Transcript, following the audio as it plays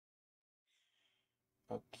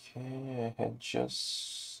Okay, I had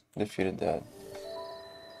just defeated that.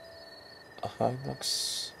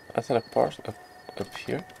 Hinox. I teleport up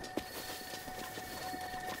here?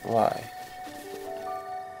 Why?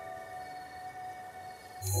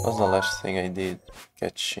 What was the last thing I did?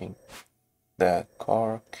 Catching that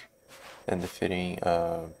Korok and defeating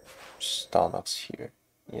Stalnox here.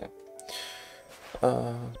 Yeah.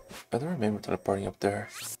 I don't remember teleporting up there.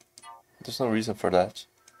 There's no reason for that.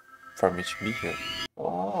 For me to be here.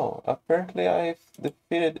 Oh, apparently I've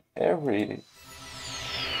defeated every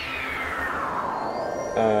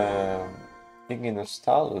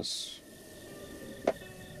Ignostalus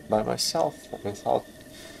by myself without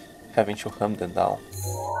having to hunt them down.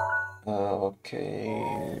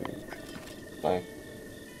 Okay, like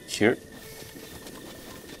here.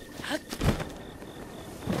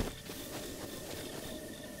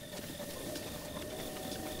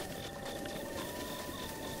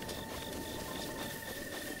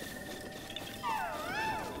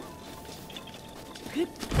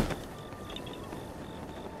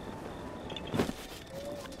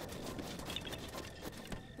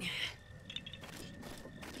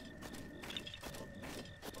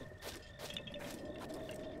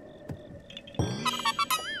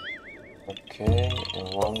 Okay,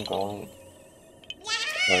 and one going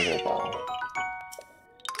further down.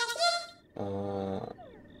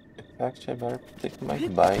 In fact, I better take my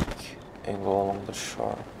bike and go along the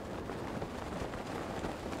shore.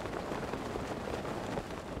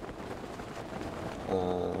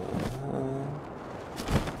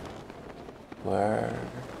 Where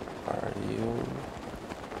are you?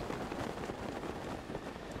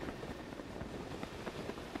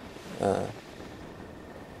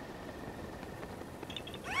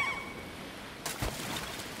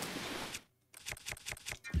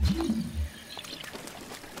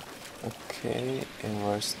 Okay, and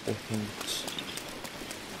where's the hint?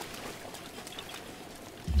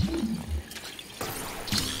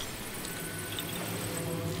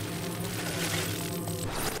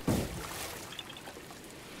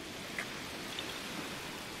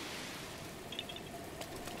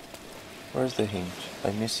 Where's the hint?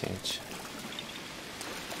 I'm missing it.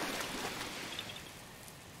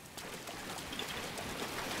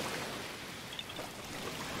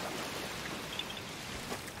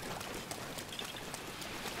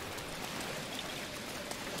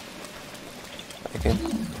 I can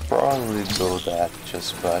probably do that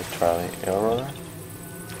just by trial and error.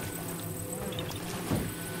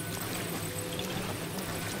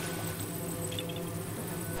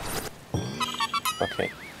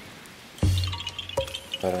 Okay.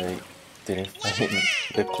 But I didn't find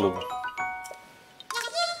the clue.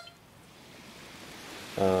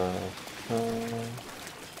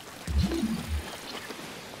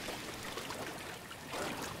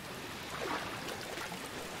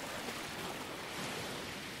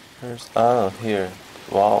 Here.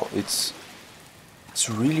 Wow, it's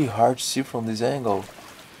really hard to see from this angle.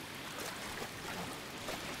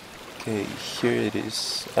 Okay, here it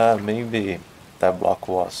is. Maybe that block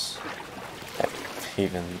was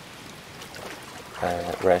even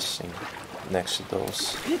resting next to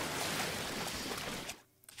those.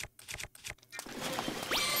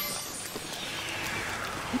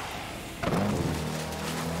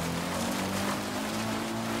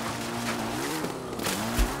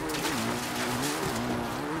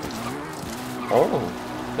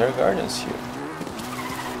 Oh, there are guardians here.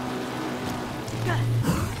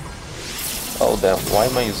 Oh damn, why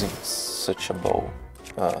am I using such a bow?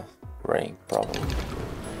 Rain, probably.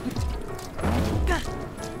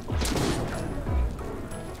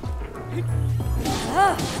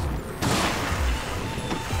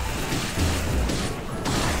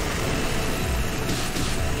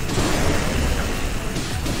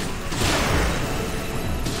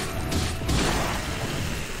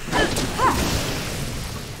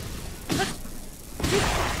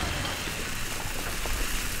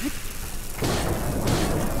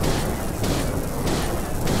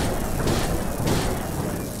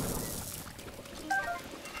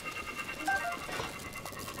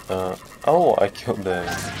 Oh, I killed the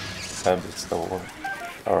habits that were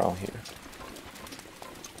around here.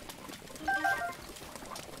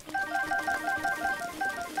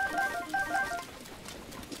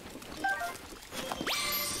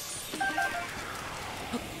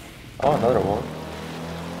 Oh, another one.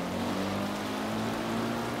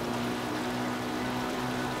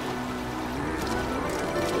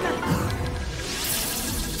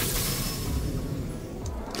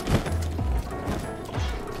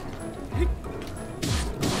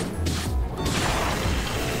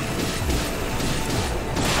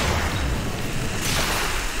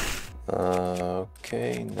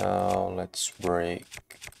 Okay, now let's break.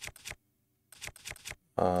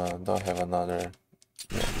 Don't have another.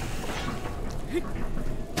 Yeah.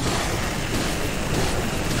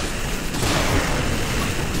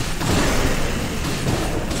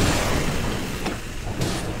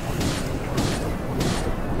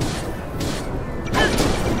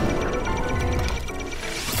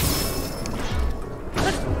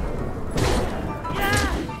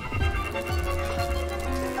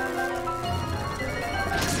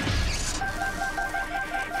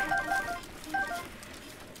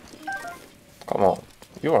 Come on,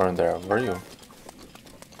 you weren't there, were you?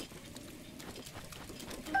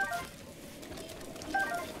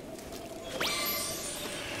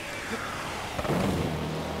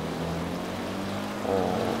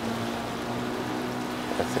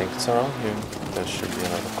 I think it's around here. There should be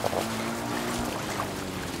another Korok.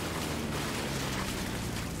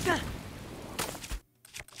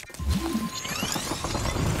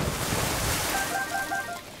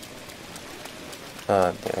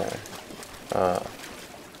 There.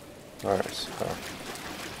 Where is it?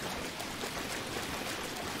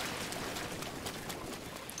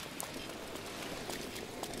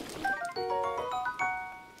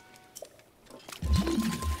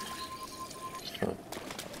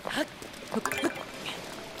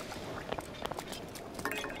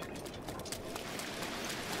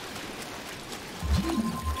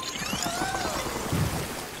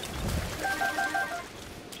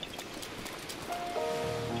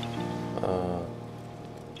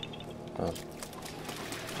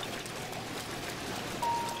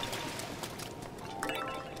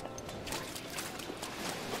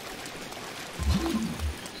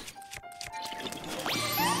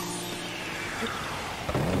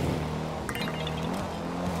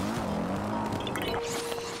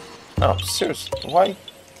 Oh, seriously, why did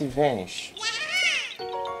he vanish?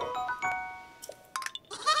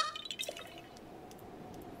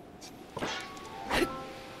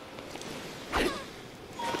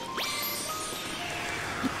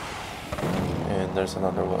 And there's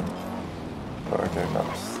another one further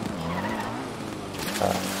north.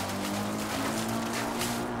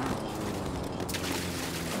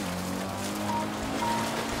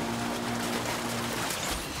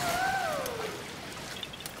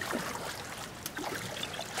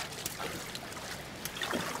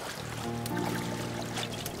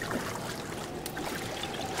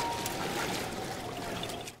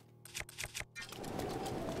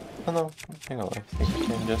 Oh no, hang on, I think I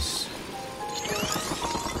can just...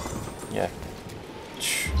 Yeah.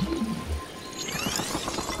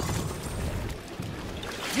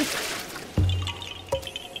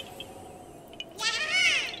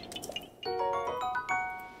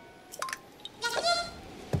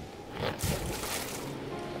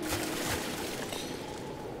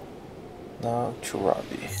 Now to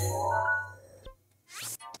Robbie.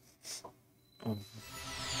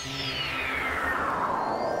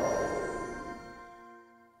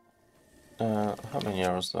 How many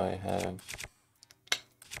arrows do I have?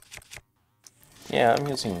 Yeah, I'm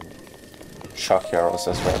using shock arrows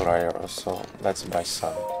as regular arrows, so let's buy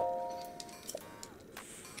some.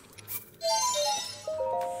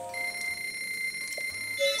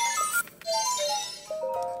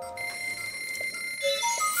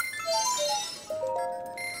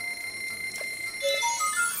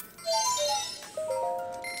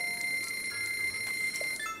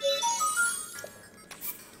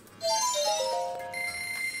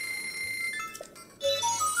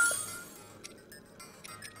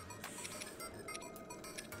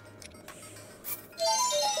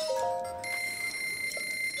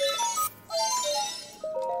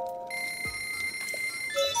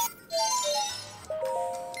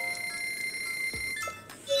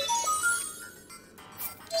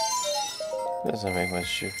 Doesn't make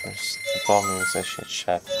much difference. The problem is ancient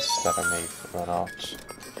shafts that I may run out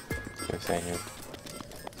with a new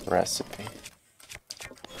recipe.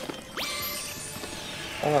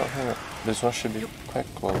 Oh no, hang on. This one should be quite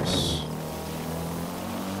close.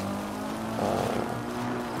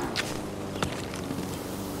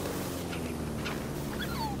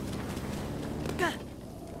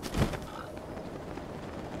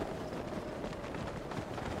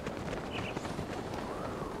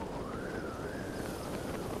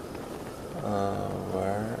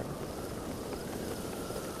 Where?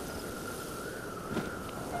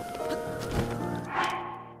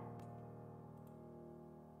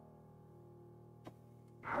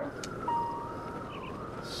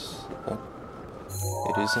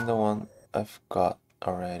 It isn't the one I've got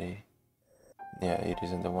already. Yeah, it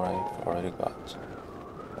isn't the one I've already got.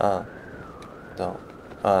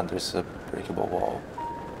 Don't. There's a breakable wall.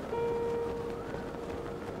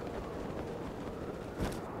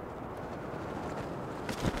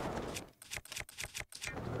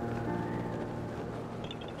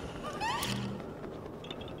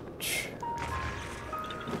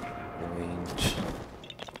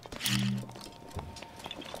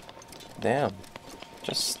 Damn.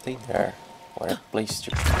 Just stay there. Where I placed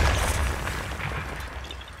you.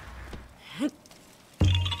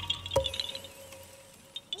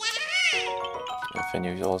 If I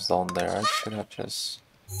knew he was down there, I should have just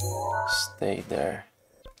stayed there.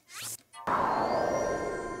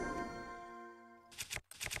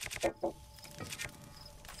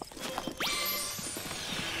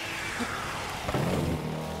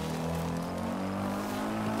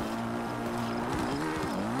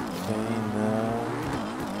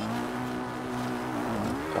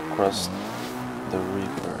 Across the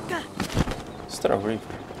river. Is there a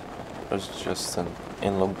river? Or is it just an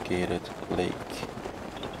elongated lake?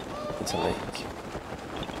 It's a lake.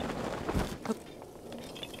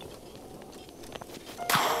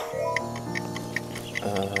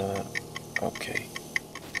 Okay.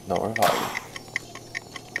 No revival.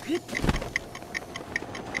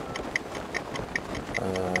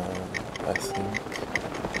 I think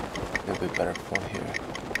it'll be better from here.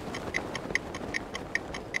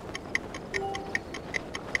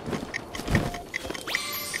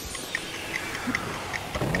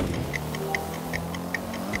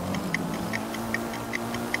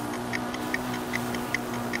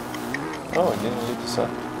 Oh, I didn't leave this up.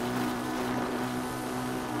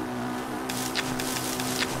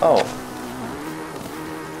 Oh.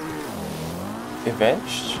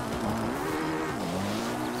 Avenged?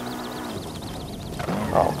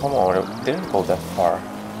 Oh, come on, it didn't go that far.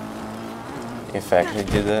 In fact, we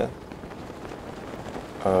did it.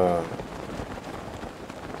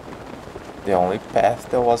 The only path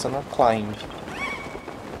that wasn't a climb.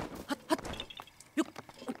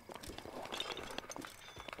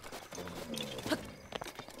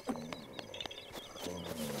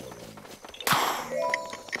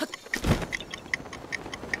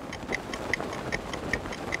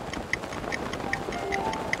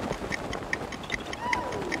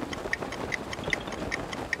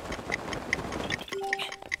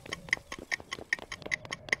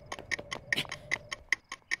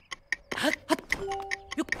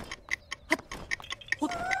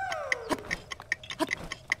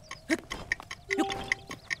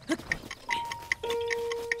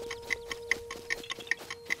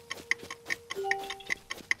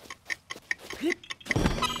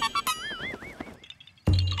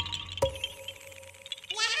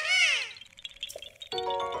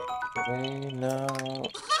 Okay, now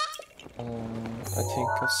I think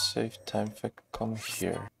a safe time if I come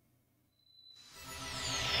here.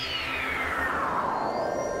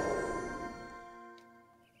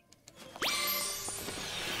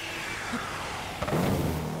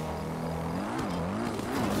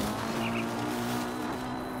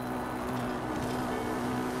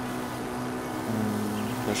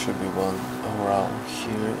 There should be one around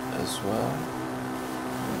here as well.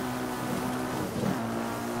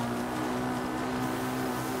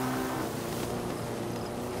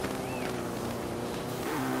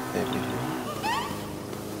 Maybe here.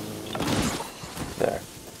 There.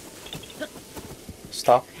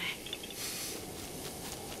 Stop.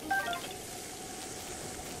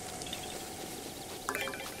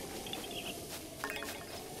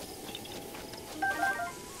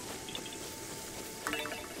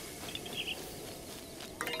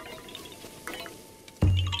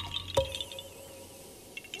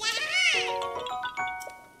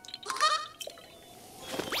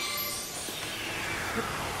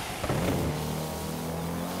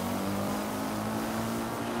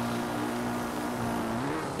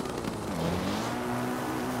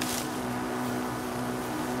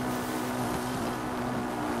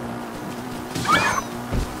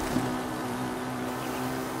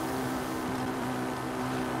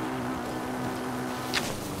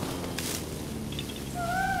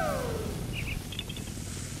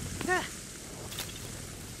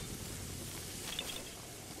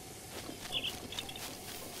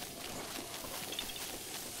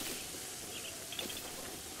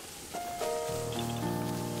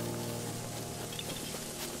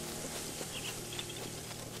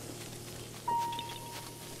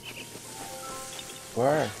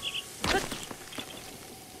 Where?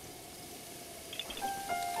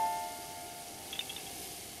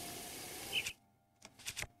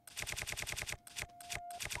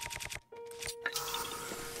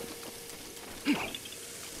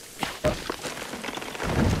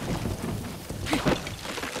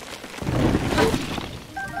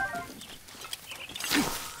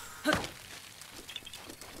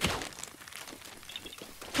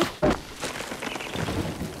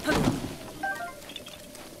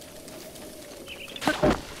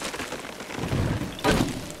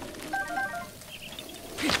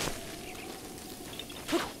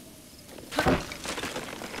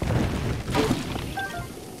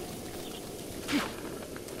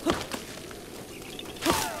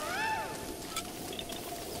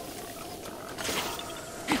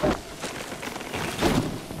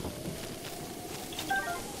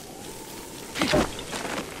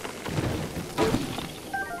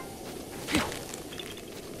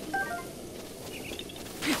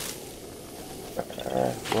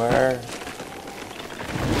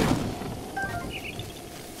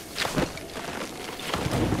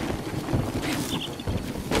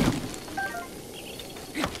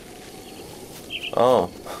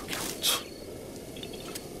 Oh.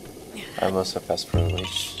 I must have passed through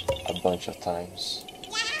which a bunch of times.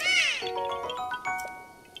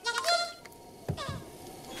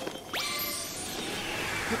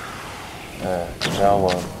 That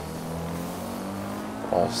one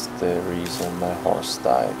was the reason my horse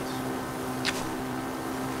died.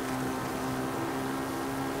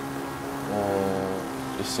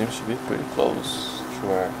 It seems to be pretty close to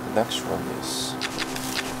where the next one is.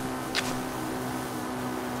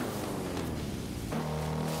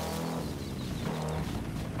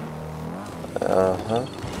 Uh-huh.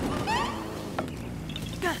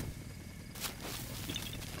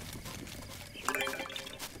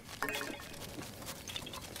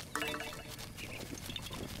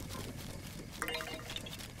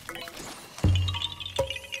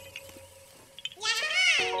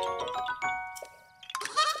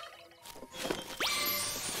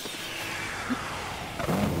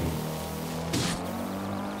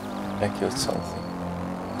 I killed something.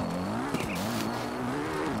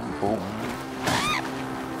 Oh.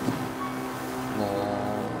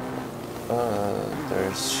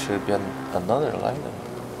 There should be another line.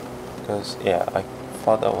 Because, yeah, I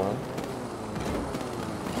fought that one.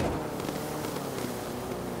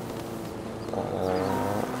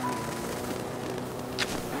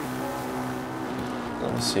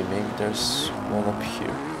 Let me see, maybe there's one up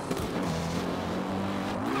here.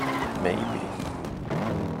 Maybe.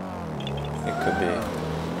 It could be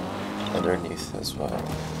underneath as well.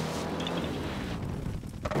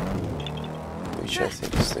 Which I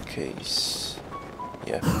think is the case.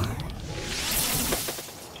 Yeah.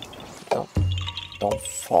 No, don't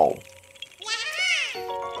fall.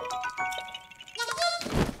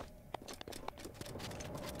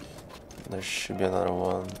 There should be another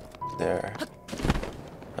one there.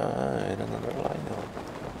 And another line now.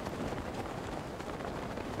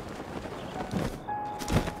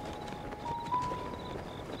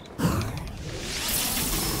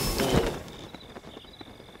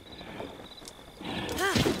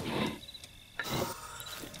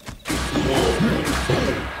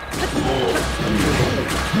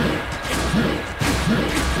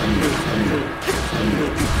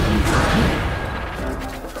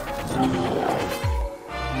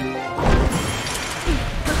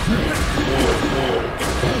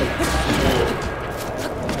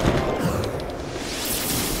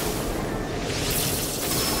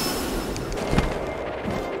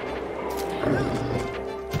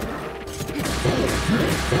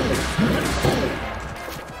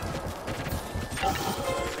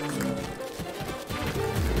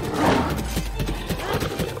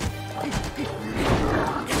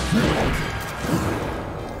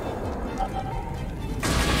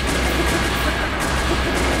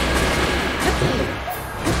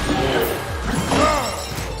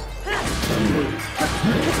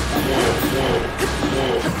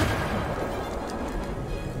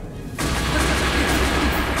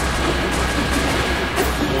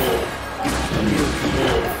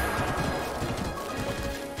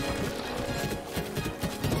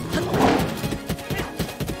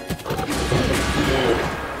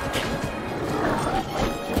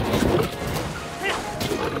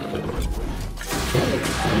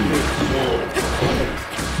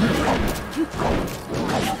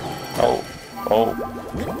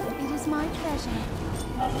 It is my pleasure.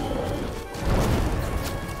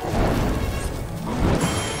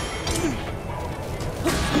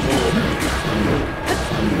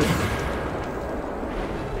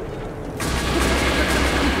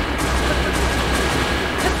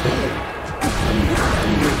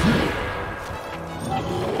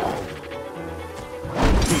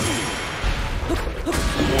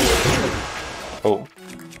 Oh.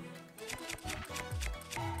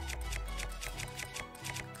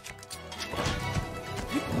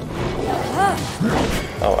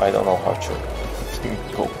 Oh, I don't know how to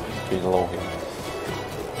go below him.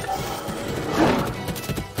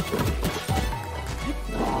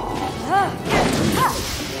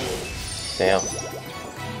 Damn.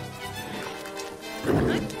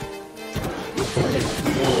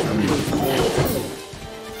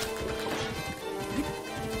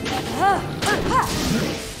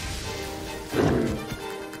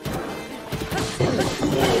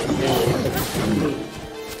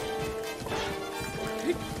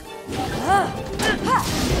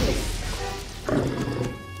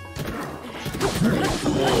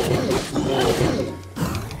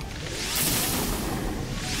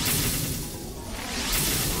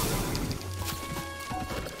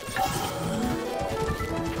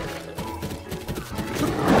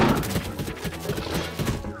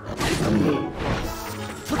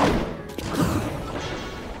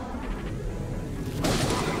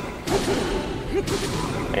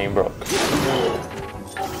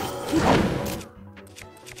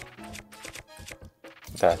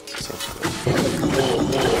 That seems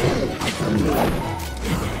good.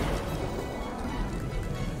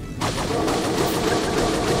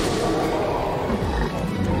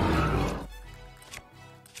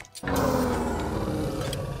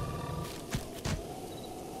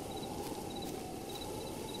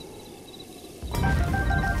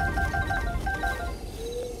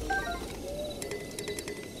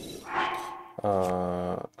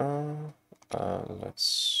 Let's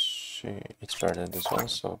see. It's better than this one,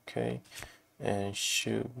 so okay. And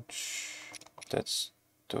shoot. That's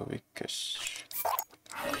the weakest.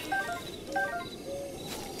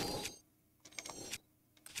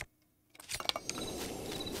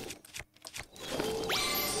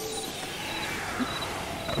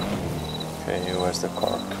 Okay, where's the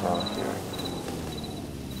Korok around here?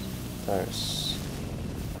 There's...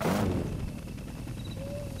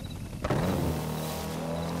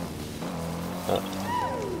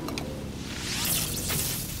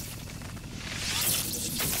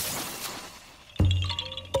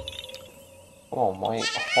 Oh, my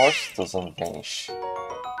horse doesn't vanish.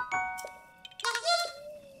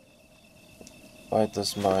 Why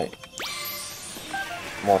does my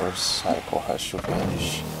motorcycle has to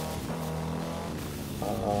vanish?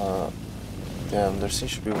 Damn, there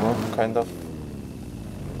seems to be one kind of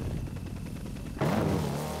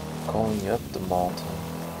going up the mountain.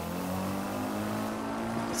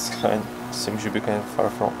 It's seems to be kind of far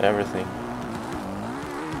from everything.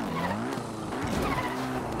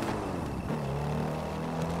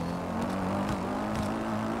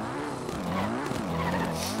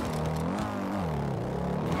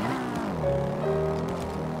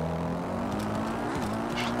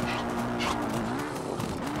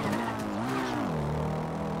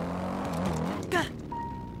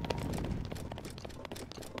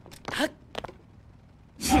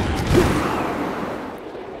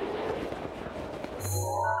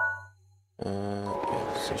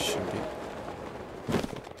 Yes, it should be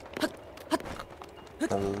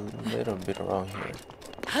a little bit around here.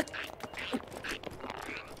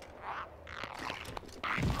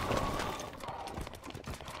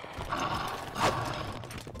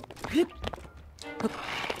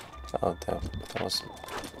 Oh, that was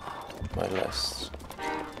my last.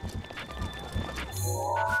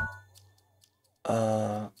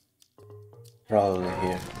 Probably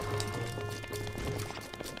here.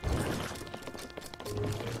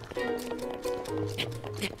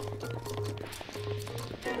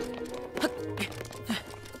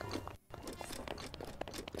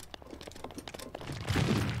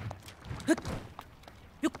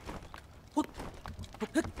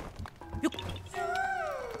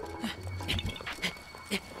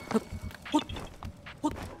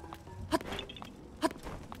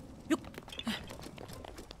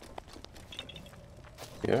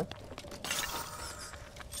 Here?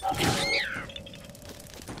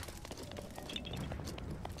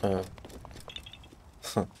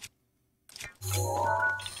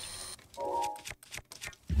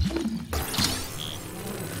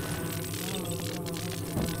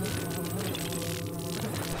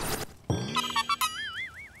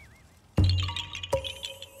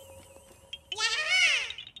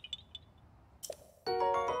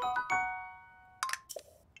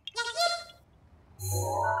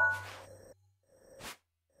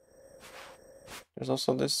 There's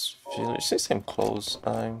also this village. Since I'm close,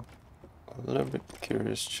 I'm a little bit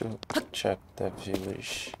curious to check that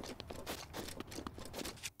village.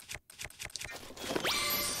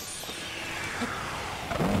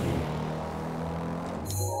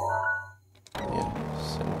 Yeah,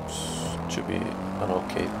 seems to be an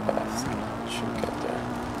okay path to get there.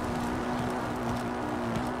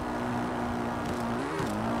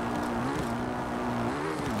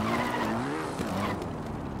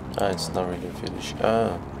 Ah, it's not really a village.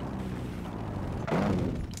 Ah.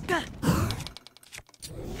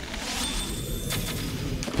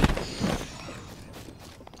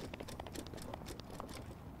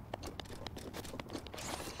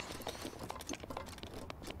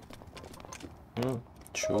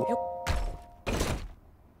 True.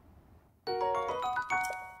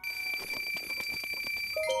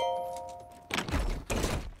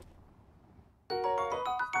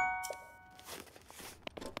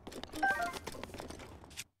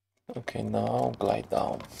 Okay, now glide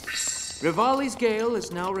down. Rivali's gale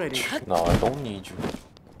is now ready. No, I don't need you.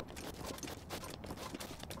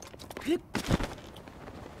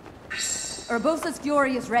 Urbosa's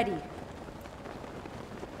fury is ready.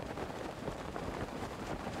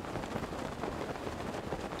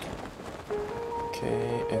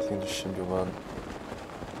 Okay, I think there should be one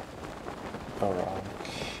around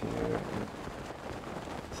here.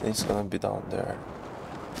 I think it's gonna be down there.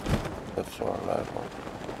 the floor level.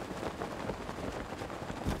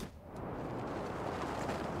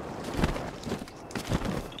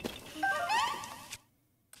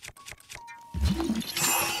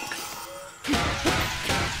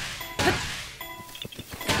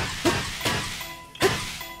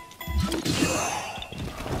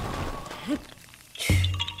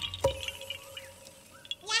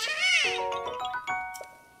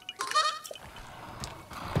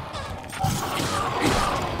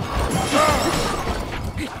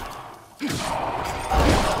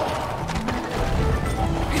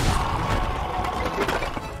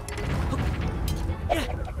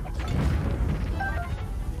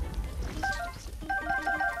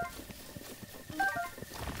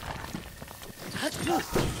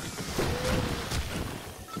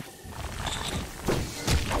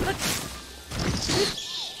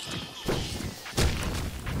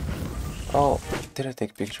 Oh, did I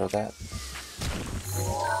take a picture of that?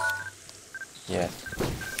 Yeah.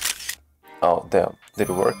 Oh, damn. Did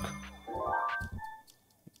it work?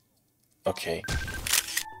 Okay.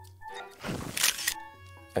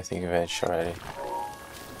 I think eventually already.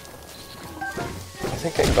 I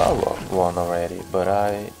think I got one already, but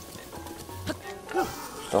I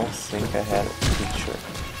don't think I had a picture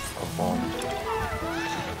of one.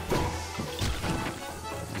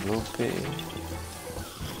 Loopy.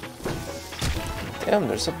 Damn,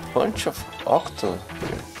 there's a bunch of octo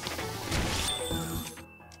here.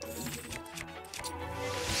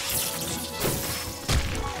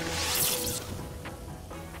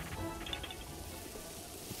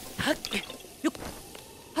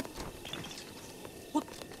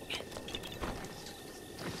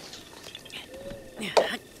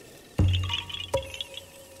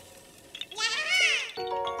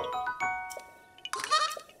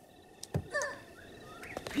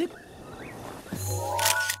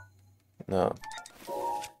 No.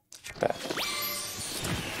 Bad.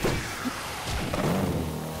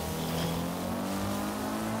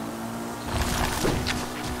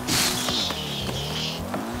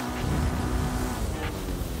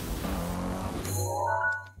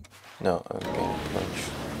 No, I'm getting punched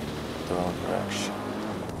the wrong direction.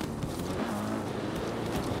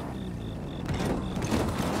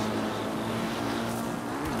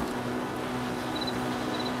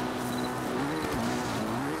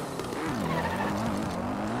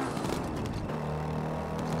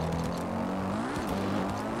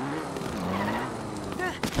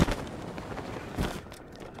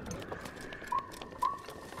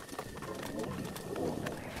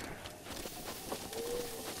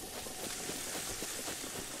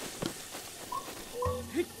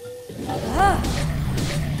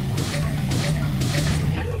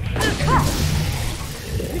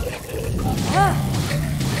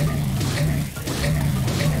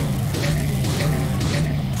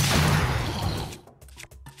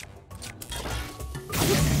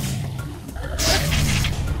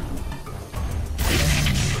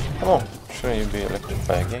 Come on, shouldn't you be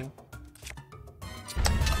electrified again?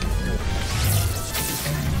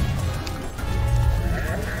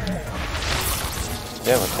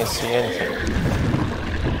 Damn, I can't see anything.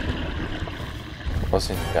 Was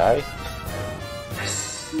it a guy?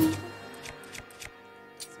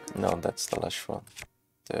 No, that's the last one.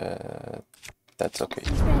 That's okay.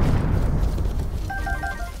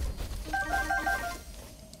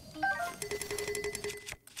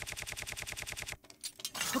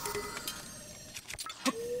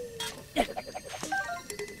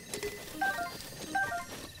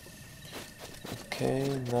 Okay,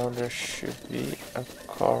 now there should be a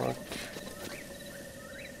Korok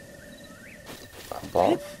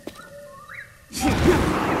above.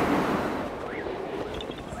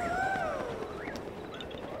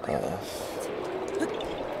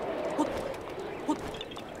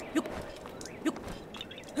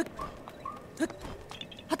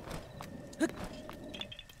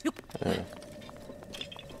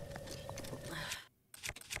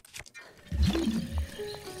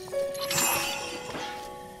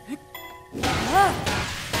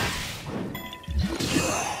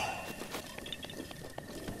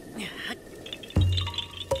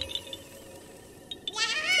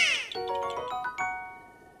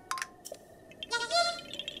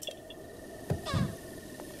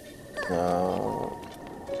 Now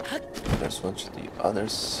there's one to the other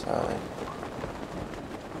side.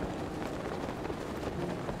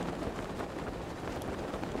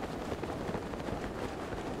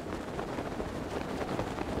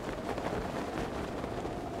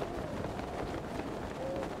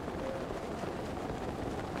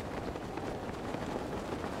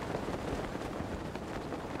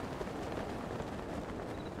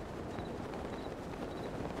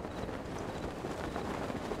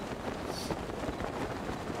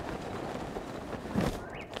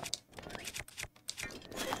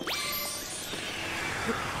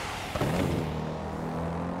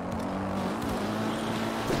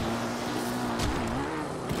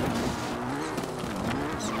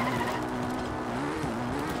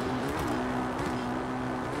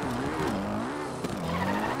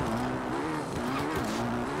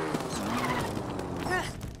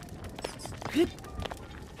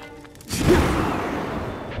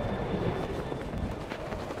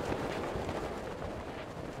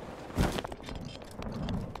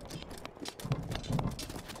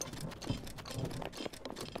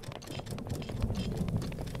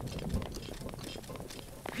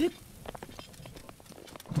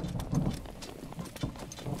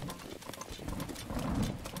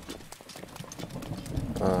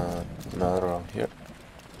 Another one here.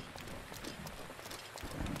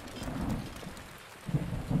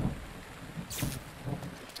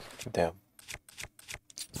 Damn.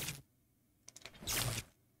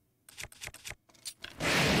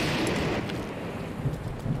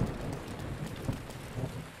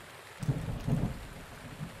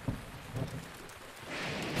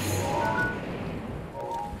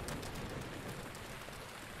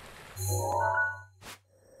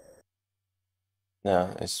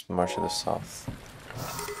 No, it's more to the south.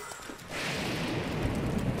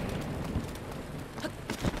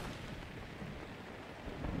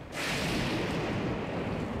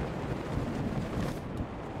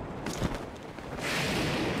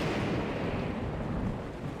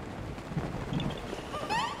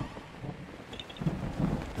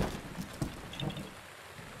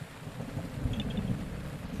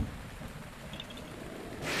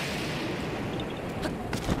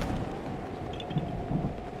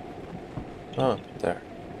 Oh, there.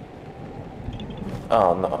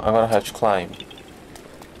 Oh no, I'm gonna have to climb.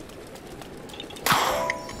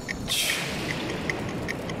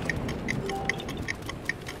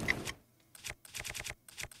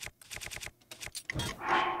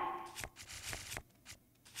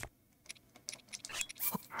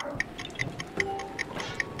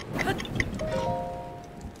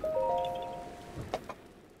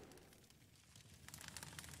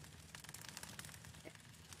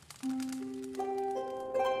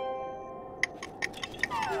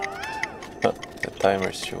 But the timer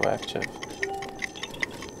is still active.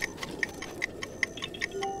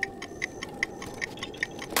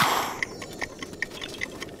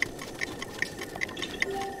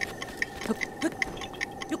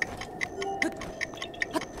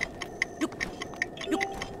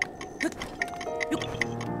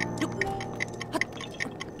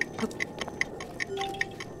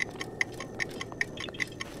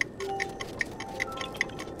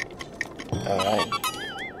 Alright.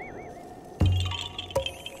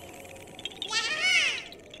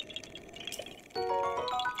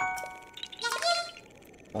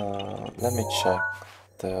 Let me check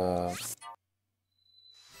the...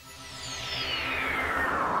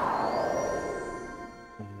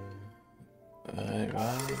 Right.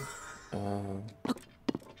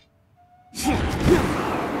 I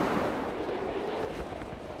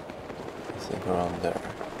think around there.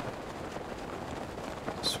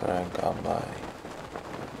 That's where I got my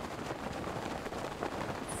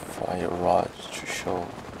fire rod to show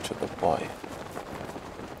to the boy.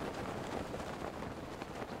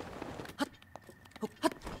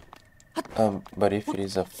 But if it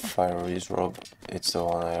is a fire robe, it's the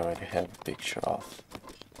one I already have a picture of.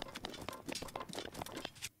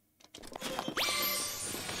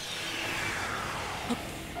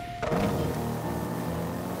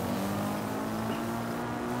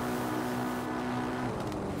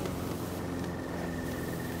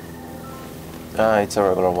 Ah, it's a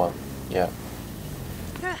regular one, yeah.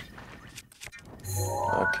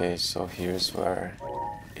 Okay, so here's where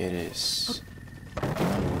it is.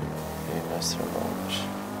 Okay, Master Launch.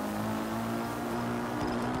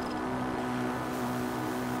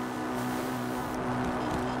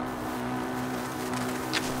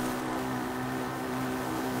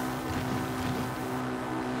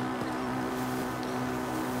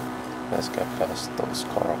 Let's get past those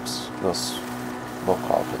Koroks, those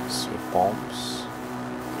bokoblins with bombs.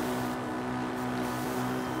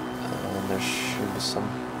 And there should be some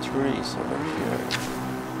trees over here.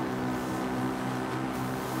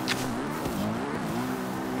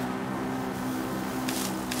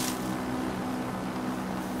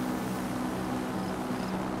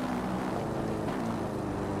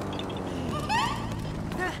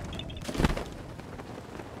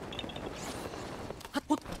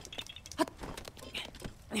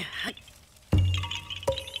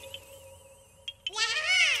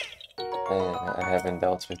 I haven't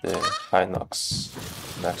dealt with the Hinox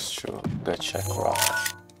next to the check rock.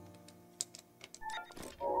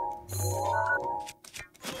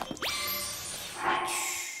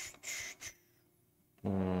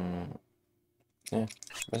 Yeah,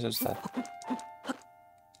 let's use that.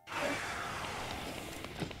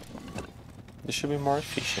 This should be more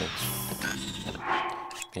efficient.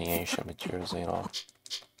 Being ancient materials, you know.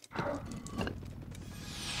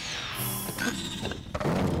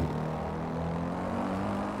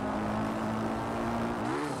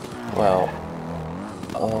 Well,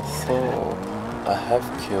 although I have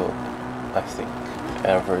killed, I think,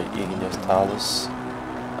 every igneous talus,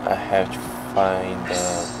 I have to find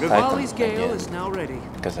the Rivali's Titan Gale again is now ready.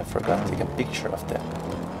 because I forgot to take a picture of them.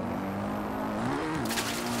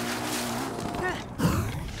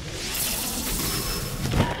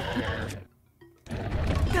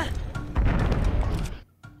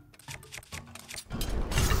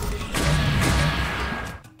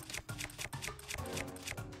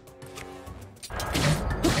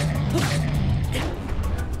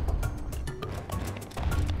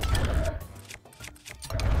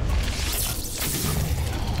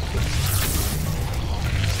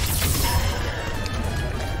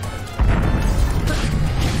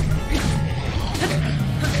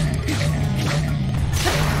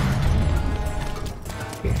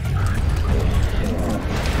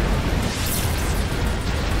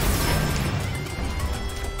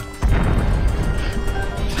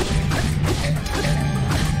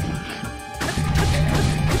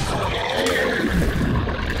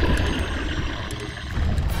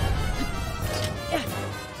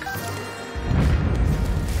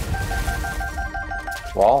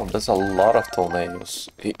 Wow, there's a lot of toenails.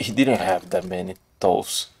 He didn't have that many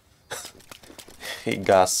toes. He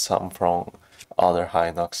got some from other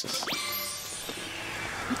Hinoxes.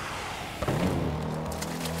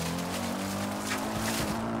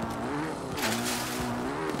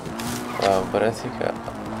 But I think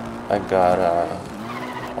I got a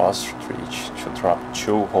ostrich to drop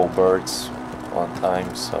 2 whole birds one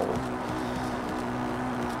time, so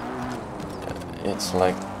it's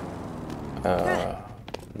like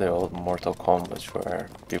the old Mortal Kombat where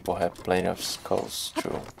people have plenty of skulls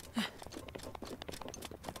to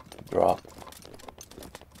drop.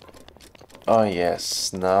 Oh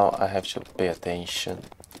yes, now I have to pay attention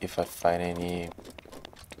if I find any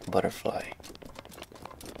butterfly.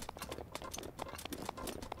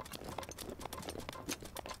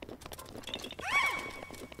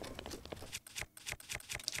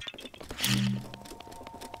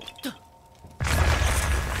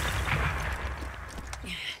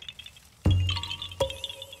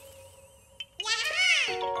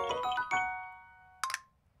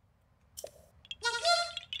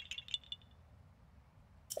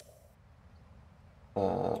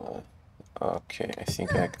 Okay, I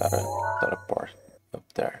think I gotta teleport up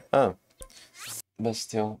there. Oh, but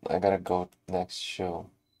still, I gotta go next show.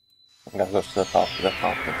 I gotta go to the top of the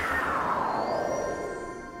mountain.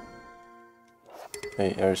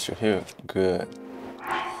 Hey, are you still here? Good.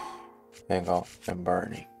 Hang on, I'm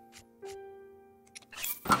burning.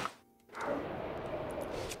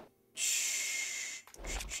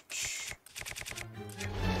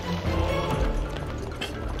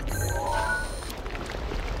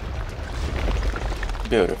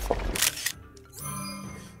 Beautiful.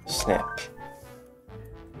 Snap.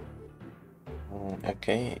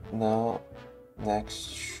 Okay, now next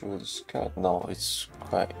should scout. No, it's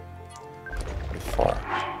quite before.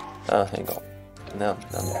 Hang on. No,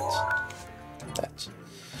 not that.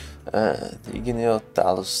 The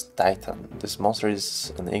Igniotalus Titan. This monster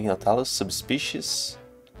is an Igniotalus subspecies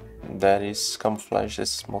that is camouflaged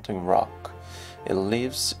as molten rock. It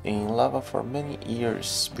lives in lava for many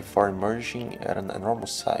years before emerging at an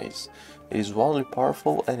enormous size. It is wildly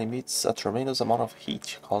powerful and emits a tremendous amount of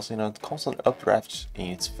heat, causing a constant updraft in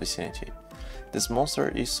its vicinity. This monster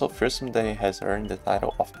is so fearsome that it has earned the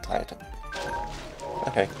title of Titan.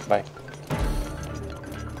 Okay, bye.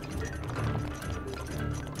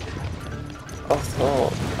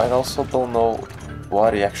 Although, I also don't know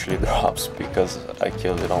what it actually drops because I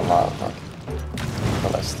killed it on lava the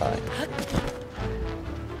last time.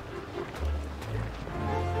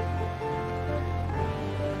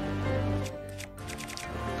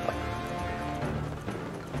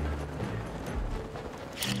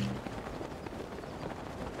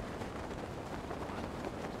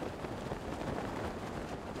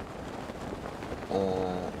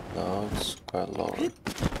 No, it's quite low.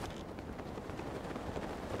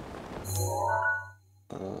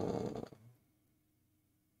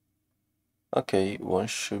 Okay, one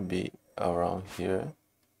should be around here.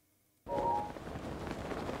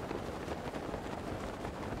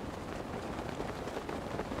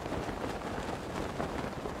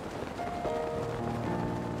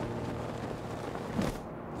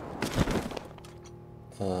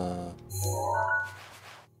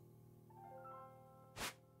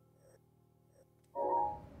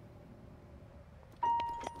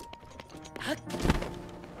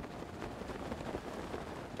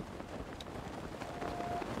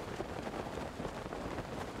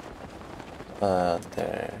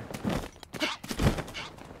 There.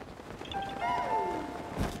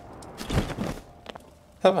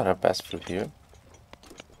 How about I pass through here?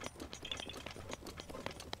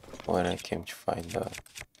 When I came to find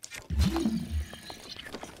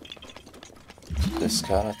the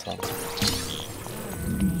skeleton.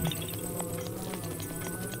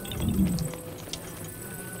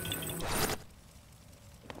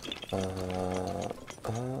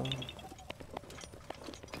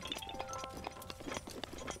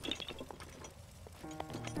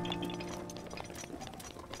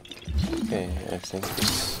 Okay, I think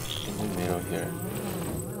it's in the middle here.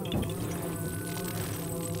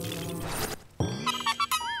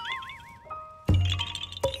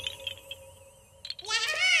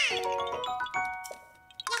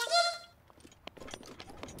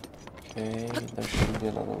 Okay, there should be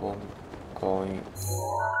another one going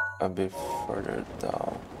a bit further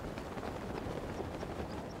down.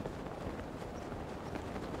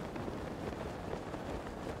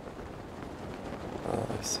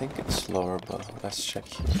 I think it's lower, but let's check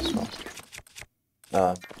here as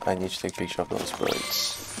well. I need to take a picture of those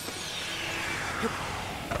birds.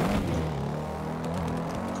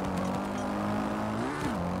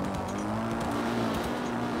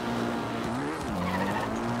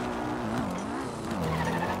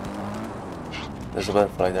 There's a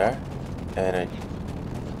butterfly there, and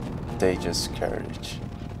they just carriage.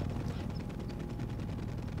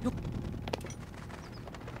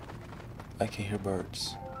 I can hear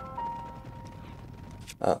birds.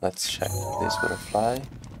 Let's check this butterfly.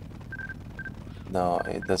 No,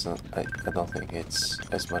 it doesn't. I don't think it's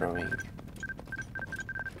a smuttering.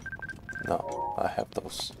 No, I have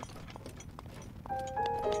those.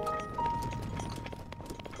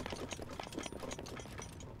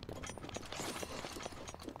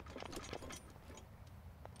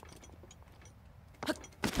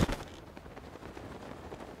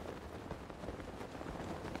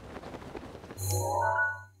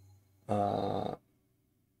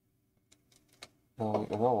 No,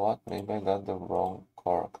 you know what? Maybe I got the wrong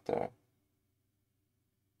Korok there.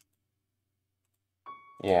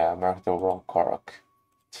 Yeah, I marked the wrong Korok.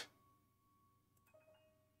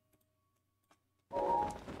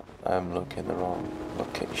 I'm looking at the wrong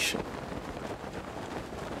location.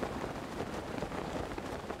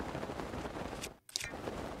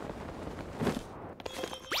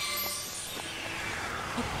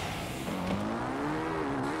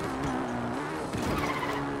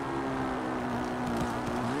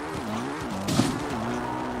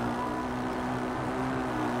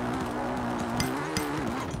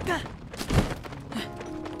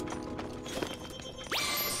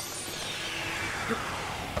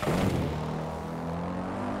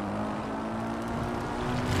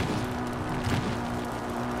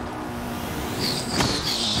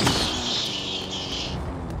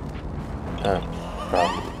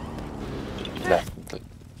 Probably. Definitely.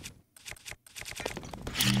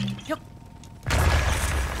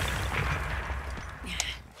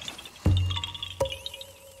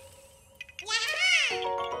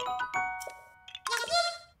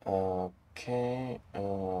 Okay,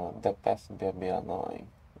 that path will be a bit annoying.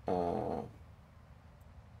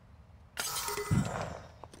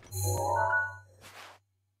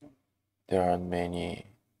 There aren't many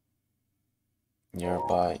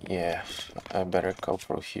nearby. Yeah, I better go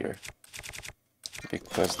through here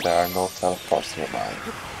because there are no teleports nearby.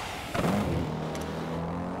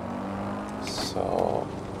 So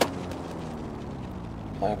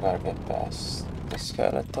I gotta get past the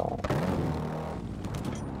skeleton.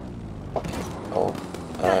 Oh,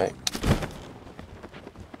 I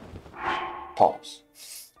pause.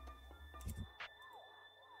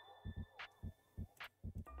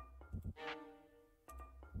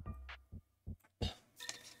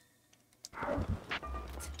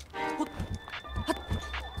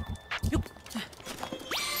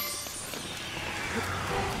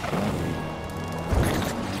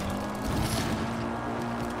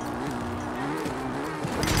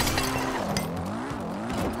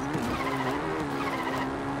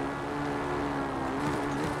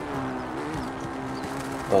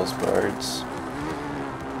 Those birds.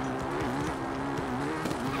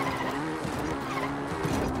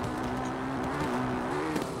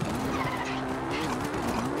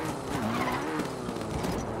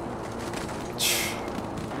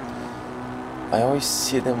 I always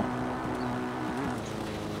see them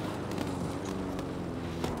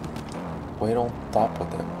right on top of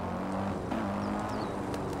them.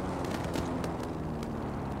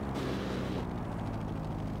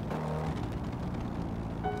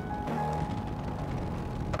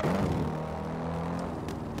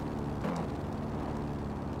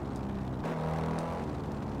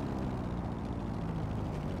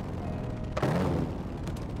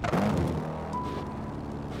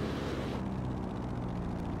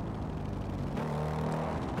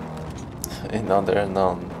 Now there are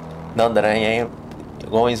none. Now that I am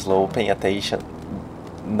going slow, paying attention,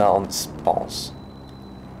 none spawns.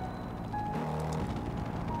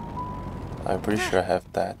 I'm pretty sure I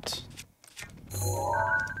have that.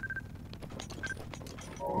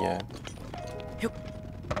 Yeah.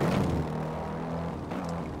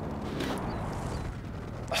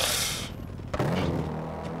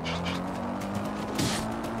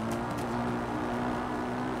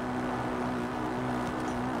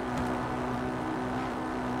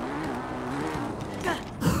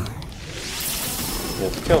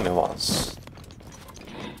 You've killed me once.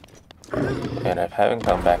 And I haven't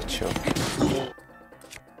come back to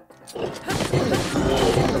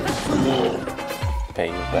pay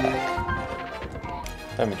you back.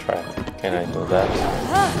 Let me try. Can I do that?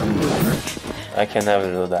 I can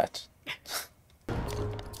never do that.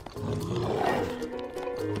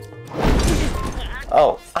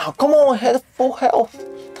 Oh, come on, I had full health.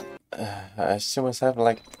 I still must have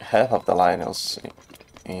like half of the Lionels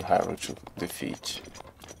in Hyrule to defeat.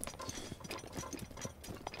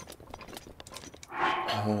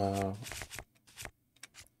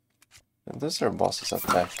 Does their boss's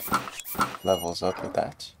attack levels up with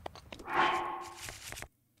that?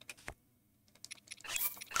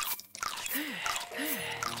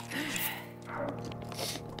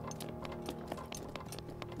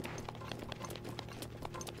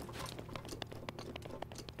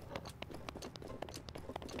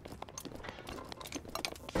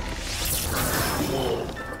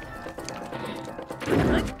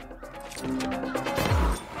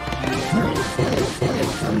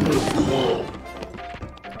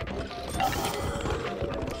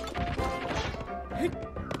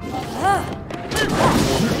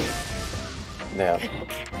 Yeah.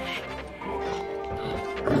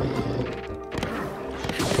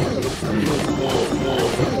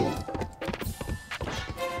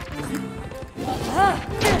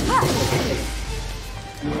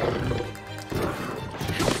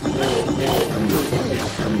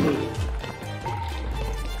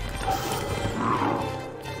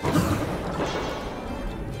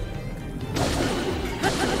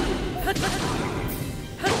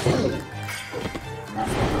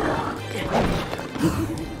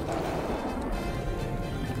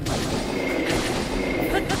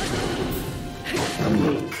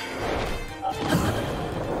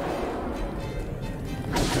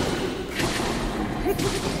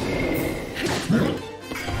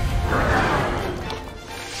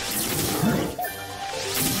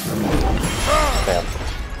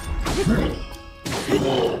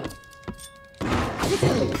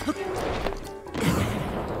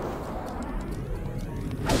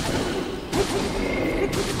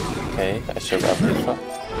 Okay, I should grab Rifa.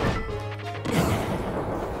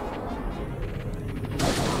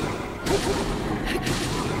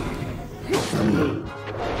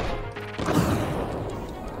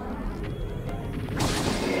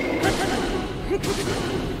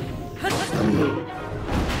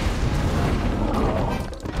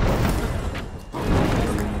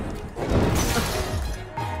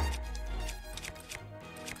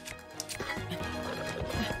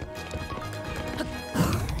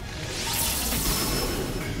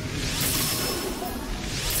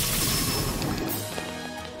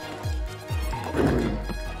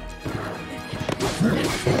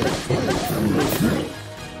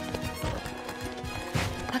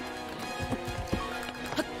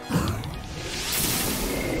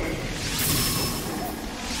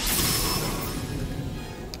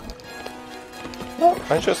 No,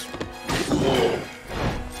 I just...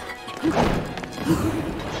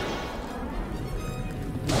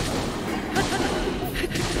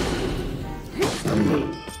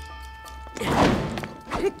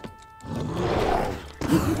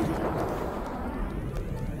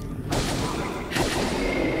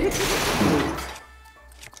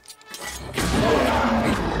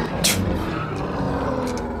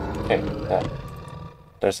 Okay,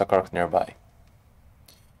 there's a Korok nearby.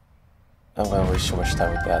 I'm gonna waste too much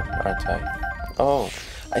time with that, aren't I? Oh,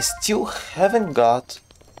 I still haven't got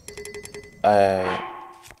a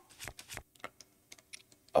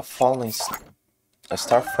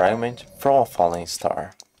star fragment from a falling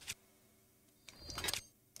star.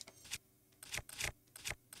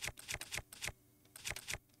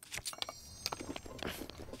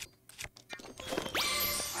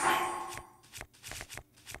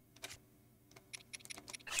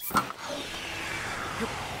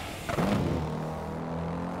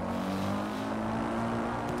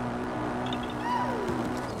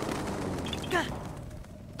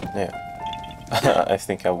 Yeah, I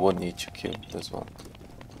think I would need to kill this one.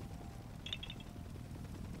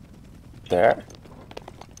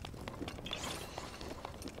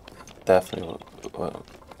 definitely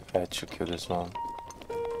had to kill this one.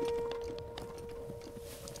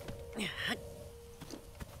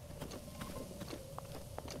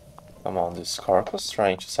 Come on, this Korok was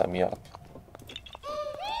trying to set me up.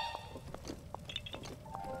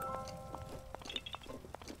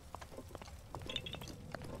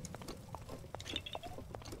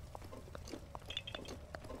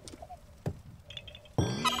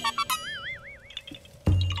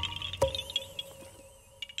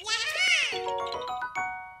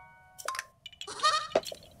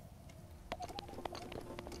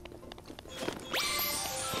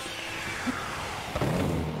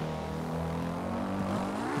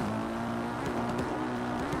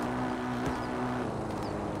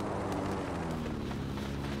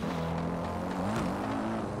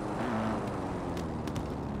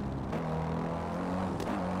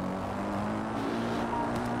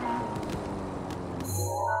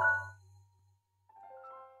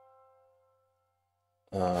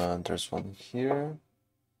 There's one here,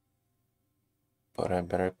 but I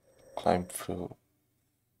better climb through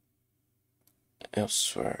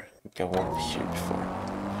elsewhere. Get one here before.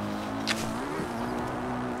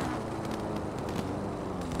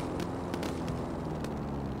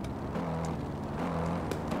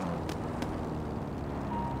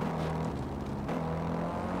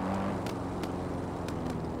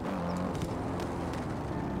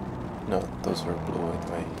 No, those were blue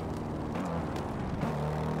anyway.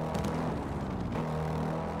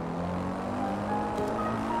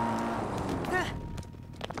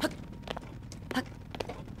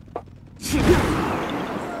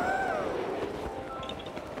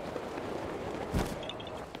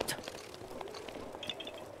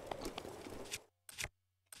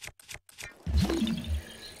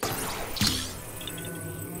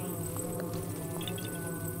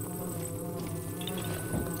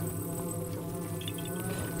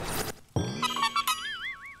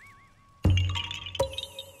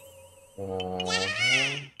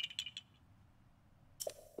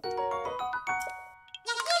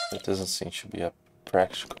 There doesn't seem to be a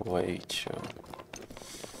practical way to...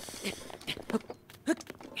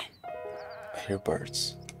 I hear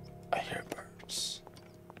birds. I hear birds.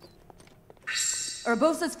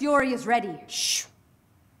 Urbosa's fury is ready. Shh.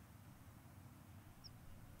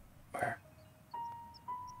 Where?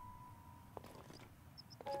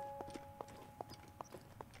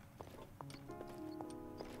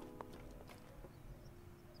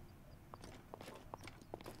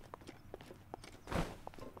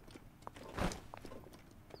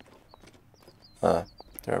 Ah,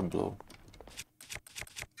 they're blue.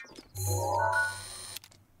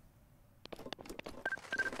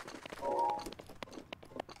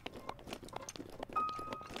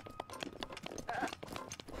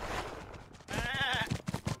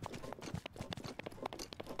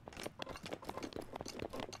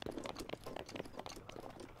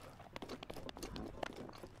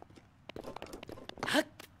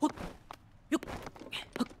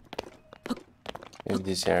 Maybe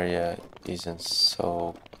this area isn't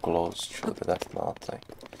so close to the Death Mountain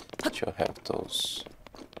to have those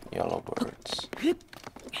yellow birds.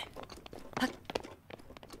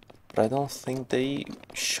 But I don't think they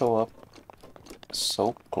show up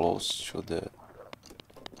so close to the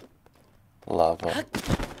lava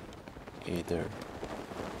either.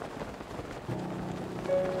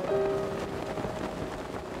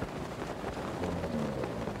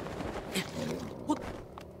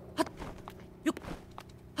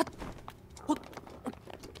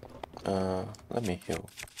 Let me heal.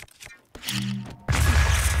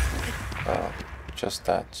 Just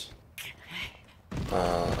that.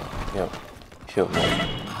 Yeah, heal.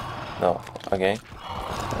 No, again.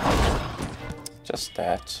 Just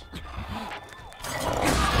that.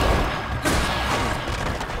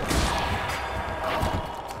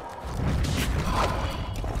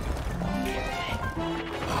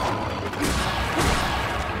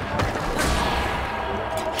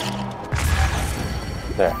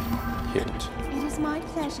 There, healed. It is my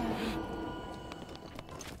pleasure.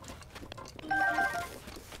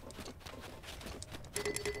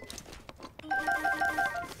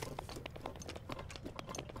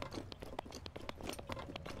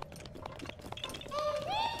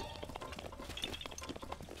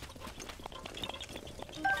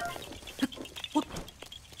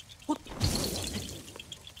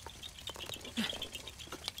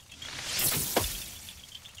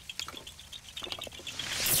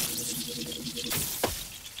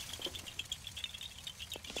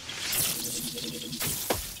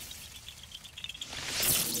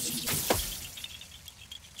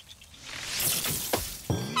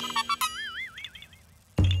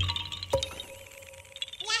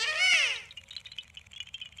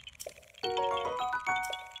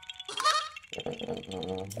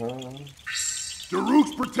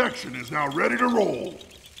 Daruk's protection is now ready to roll.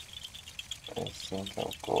 I think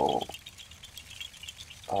I'll go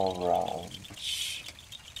around.